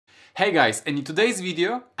Hey guys, and in today's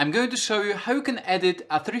video I'm going to show you how you can edit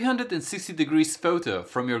a 360 degrees photo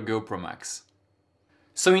from your GoPro Max.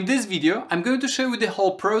 So in this video I'm going to show you the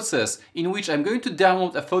whole process in which I'm going to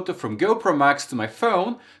download a photo from GoPro Max to my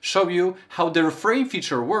phone, show you how the reframe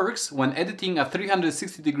feature works when editing a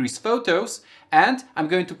 360 degrees photos, and I'm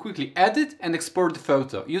going to quickly edit and export the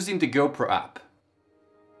photo using the GoPro app.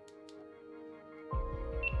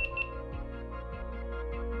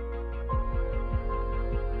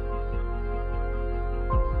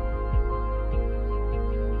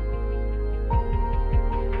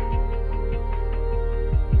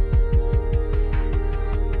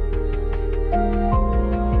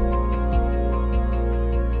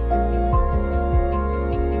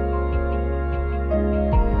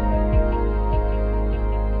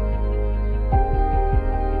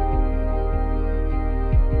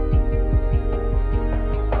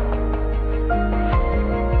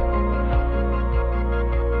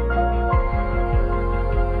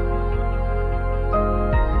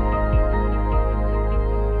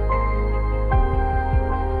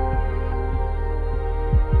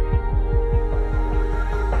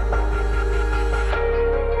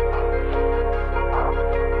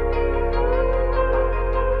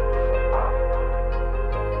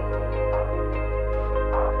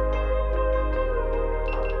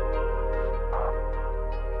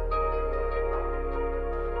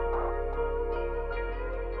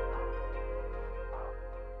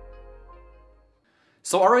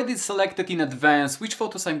 So I already selected in advance which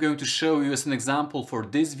photos I'm going to show you as an example for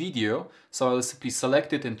this video. So I'll simply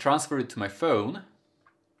select it and transfer it to my phone.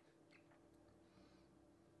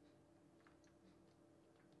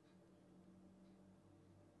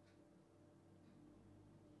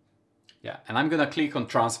 Yeah, and I'm gonna click on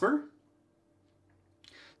transfer.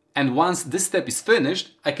 And once this step is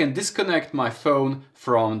finished, I can disconnect my phone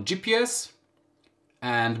from GPS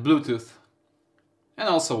and Bluetooth and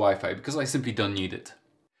also Wi-Fi because I simply don't need it.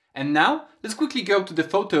 And now let's quickly go to the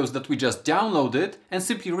photos that we just downloaded and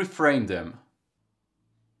simply reframe them.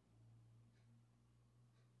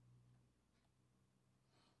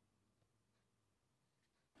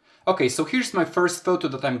 Okay, so here's my first photo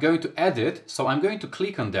that I'm going to edit, so I'm going to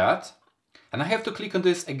click on that, and I have to click on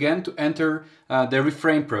this again to enter the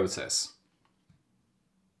reframe process.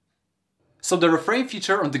 So the reframe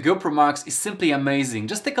feature on the GoPro Max is simply amazing.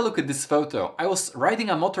 Just take a look at this photo. I was riding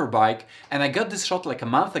a motorbike and I got this shot like a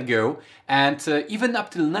month ago, and even up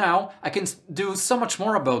till now I can do so much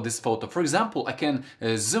more about this photo. For example, I can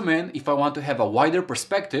zoom in if I want to have a wider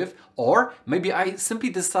perspective, or maybe I simply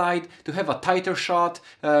decide to have a tighter shot,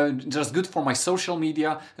 just good for my social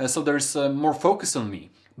media, so there's more focus on me.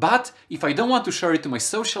 But if I don't want to share it to my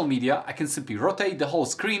social media, I can simply rotate the whole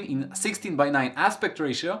screen in 16:9 aspect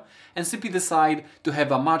ratio and simply decide to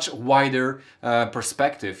have a much wider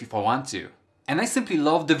perspective if I want to. And I simply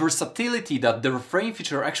love the versatility that the reframe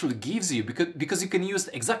feature actually gives you because you can use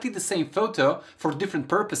exactly the same photo for different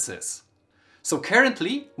purposes. So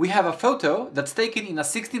currently we have a photo that's taken in a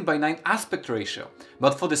 16:9 aspect ratio,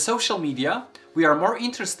 but for the social media we are more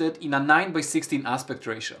interested in a 9:16 aspect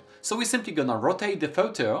ratio. So we're simply gonna rotate the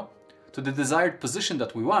photo to the desired position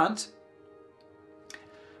that we want,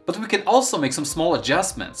 but we can also make some small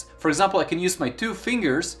adjustments. For example, I can use my two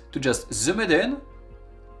fingers to just zoom it in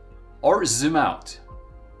or zoom out.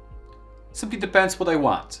 Simply depends what I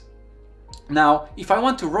want. Now, if I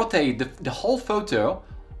want to rotate the whole photo,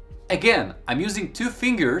 again, I'm using two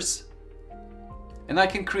fingers and I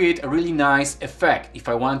can create a really nice effect if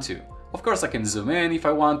I want to. Of course, I can zoom in if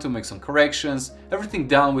I want to, make some corrections, everything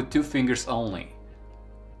done with two fingers only.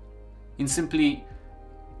 And simply,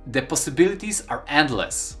 the possibilities are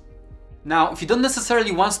endless. Now, if you don't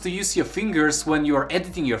necessarily want to use your fingers when you are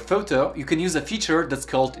editing your photo, you can use a feature that's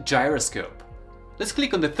called gyroscope. Let's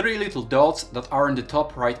click on the three little dots that are in the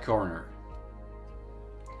top right corner.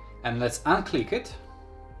 And let's unclick it.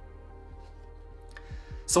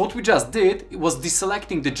 So what we just did was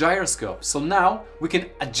deselecting the gyroscope. So now we can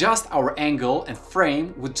adjust our angle and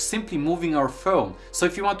frame with simply moving our phone. So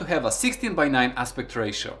if you want to have a 16:9 aspect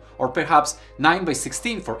ratio, or perhaps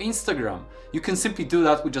 9:16 for Instagram, you can simply do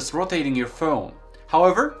that with just rotating your phone.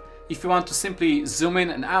 However, if you want to simply zoom in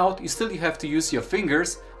and out, you still have to use your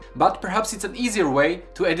fingers, but perhaps it's an easier way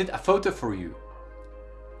to edit a photo for you.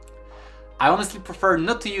 I honestly prefer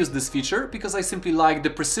not to use this feature because I simply like the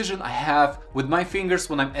precision I have with my fingers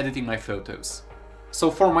when I'm editing my photos. So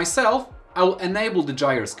for myself, I will enable the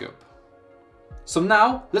gyroscope. So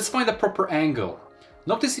now let's find a proper angle.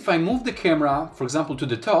 Notice if I move the camera, for example, to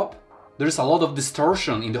the top, there's a lot of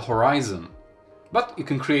distortion in the horizon. But you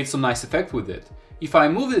can create some nice effect with it. If I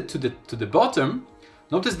move it to the bottom,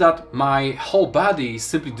 Notice that my whole body is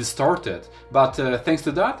simply distorted, but thanks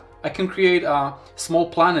to that, I can create a small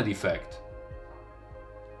planet effect.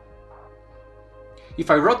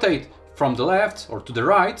 If I rotate from the left or to the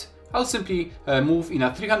right, I'll simply move in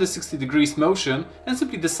a 360 degrees motion and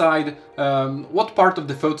simply decide what part of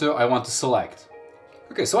the photo I want to select.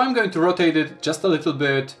 Okay, so I'm going to rotate it just a little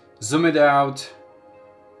bit, zoom it out,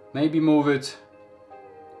 maybe move it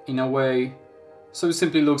in a way so it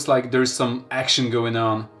simply looks like there's some action going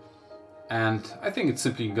on, and I think it's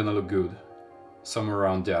simply gonna look good, somewhere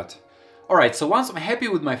around that. Alright, so once I'm happy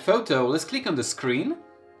with my photo, let's click on the screen,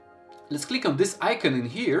 let's click on this icon in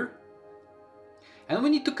here, and we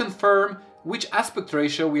need to confirm which aspect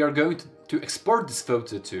ratio we are going to export this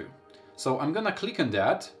photo to. So I'm gonna click on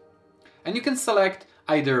that, and you can select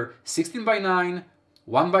either 16:9,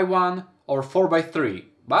 1:1 or 4:3,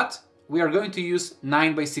 but we are going to use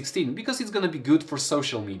 9:16 because it's going to be good for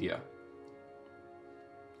social media.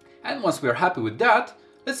 And once we are happy with that,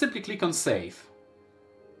 let's simply click on Save.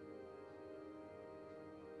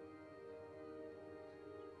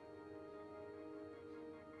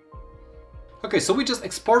 Okay, so we just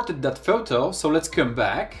exported that photo, so let's come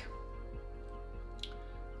back.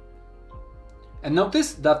 And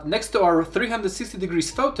notice that next to our 360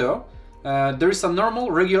 degrees photo, there is a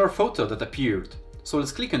normal regular photo that appeared. So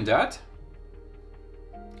let's click on that.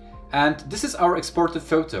 And this is our exported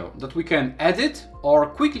photo that we can edit or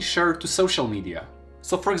quickly share to social media.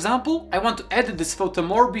 So for example, I want to edit this photo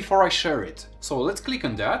more before I share it. So let's click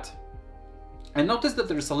on that. And notice that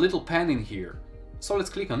there is a little pen in here. So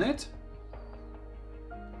let's click on it.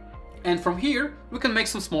 And from here, we can make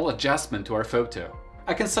some small adjustment to our photo.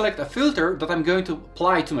 I can select a filter that I'm going to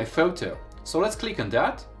apply to my photo. So let's click on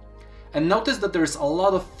that. And notice that there's a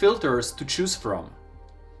lot of filters to choose from.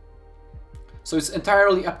 So it's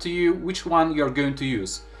entirely up to you which one you're going to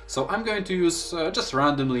use. So I'm going to use just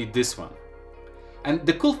randomly this one. And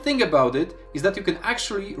the cool thing about it is that you can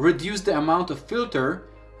actually reduce the amount of filter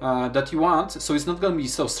that you want, so it's not going to be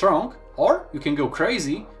so strong, or you can go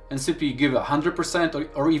crazy and simply give 100%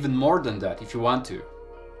 or even more than that if you want to.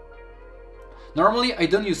 Normally I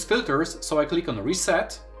don't use filters, so I click on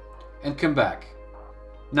Reset and come back.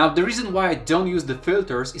 Now the reason why I don't use the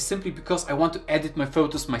filters is simply because I want to edit my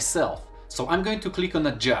photos myself. So I'm going to click on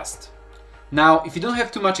Adjust. Now if you don't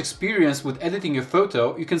have too much experience with editing your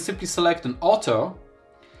photo, you can simply select an Auto,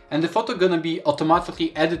 and the photo gonna be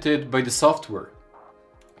automatically edited by the software.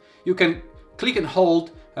 You can click and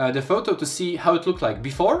hold the photo to see how it looked like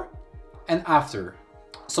before and after.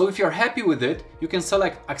 So if you're happy with it, you can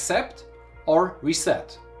select Accept or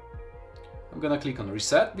Reset. I'm gonna click on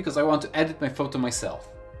Reset because I want to edit my photo myself.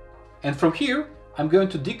 And from here, I'm going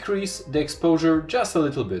to decrease the exposure just a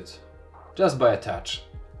little bit, just by a touch.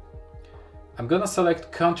 I'm gonna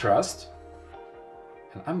select Contrast,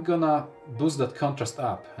 and I'm gonna boost that contrast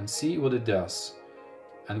up and see what it does.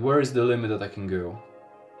 And where is the limit that I can go.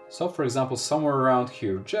 So for example, somewhere around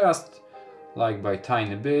here, just like by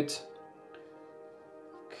tiny bit.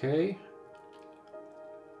 Okay.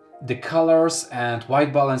 The colors and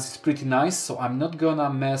white balance is pretty nice, so I'm not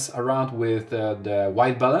gonna mess around with the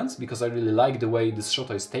white balance because I really like the way this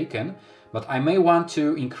shot is taken, but I may want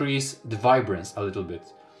to increase the vibrance a little bit.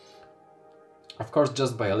 Of course,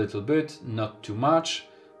 just by a little bit, not too much,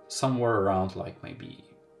 somewhere around like maybe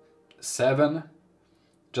 7,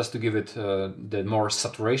 just to give it the more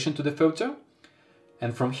saturation to the photo.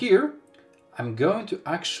 And from here, I'm going to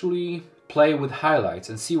actually play with highlights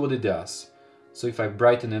and see what it does. So if I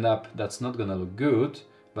brighten it up, that's not gonna look good,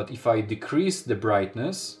 but if I decrease the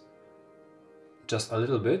brightness just a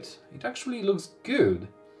little bit, it actually looks good.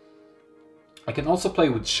 I can also play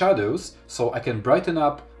with shadows, so I can brighten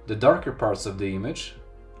up the darker parts of the image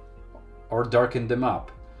or darken them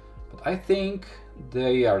up. But I think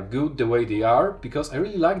they are good the way they are because I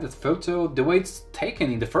really like that photo the way it's taken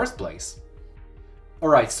in the first place.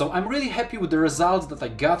 Alright, so I'm really happy with the results that I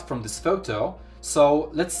got from this photo. So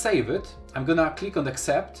let's save it. I'm gonna click on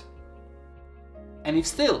Accept. And if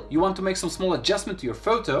still you want to make some small adjustment to your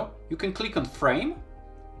photo, you can click on Frame.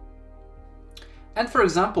 And for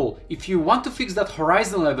example, if you want to fix that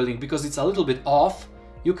horizon leveling because it's a little bit off,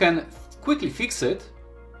 you can quickly fix it.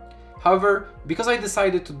 However, because I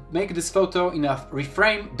decided to make this photo in a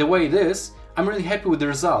reframe the way it is, I'm really happy with the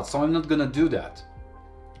results, so I'm not gonna do that.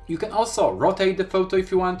 You can also rotate the photo if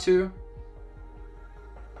you want to.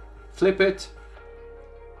 Flip it.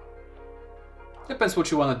 Depends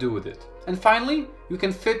what you want to do with it. And finally, you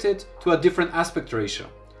can fit it to a different aspect ratio.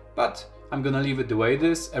 But I'm gonna leave it the way it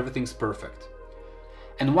is, everything's perfect.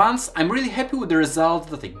 And once I'm really happy with the results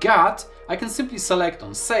that I got, I can simply select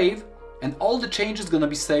on Save, and all the changes gonna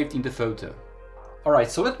be saved in the photo.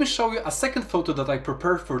 Alright, so let me show you a second photo that I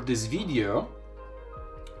prepared for this video.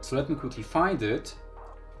 So let me quickly find it.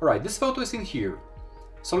 Alright, this photo is in here.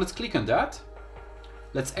 So let's click on that.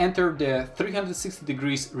 Let's enter the 360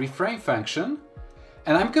 degrees reframe function.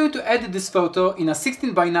 And I'm going to edit this photo in a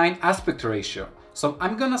 16:9 aspect ratio. So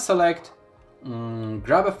I'm gonna select,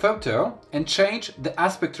 grab a photo and change the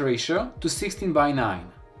aspect ratio to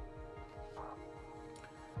 16:9.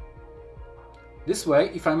 This way,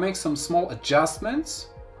 if I make some small adjustments,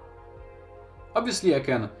 obviously I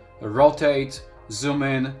can rotate, zoom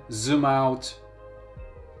in, zoom out,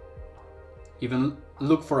 even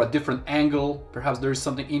look for a different angle, perhaps there is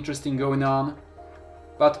something interesting going on.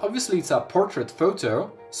 But obviously it's a portrait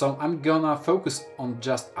photo, so I'm gonna focus on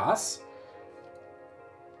just us.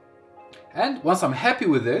 And once I'm happy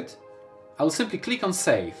with it, I'll simply click on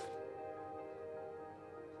save.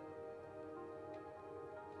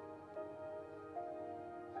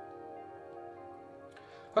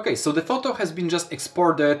 Okay, so the photo has been just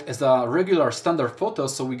exported as a regular standard photo,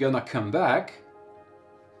 so we're gonna come back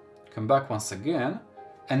once again,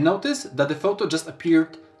 and notice that the photo just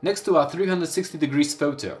appeared next to a 360 degrees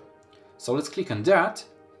photo. So let's click on that.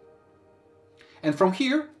 And from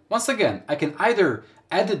here, once again, I can either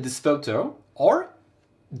edit this photo or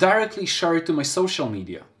directly share it to my social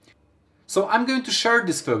media. So I'm going to share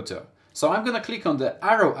this photo. So I'm gonna click on the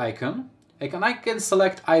arrow icon, and I can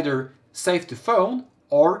select either save to phone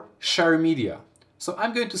or share media. So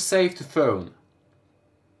I'm going to save to phone.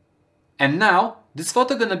 And now this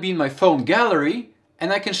photo gonna be in my phone gallery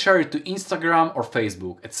and I can share it to Instagram or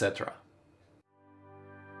Facebook, etc.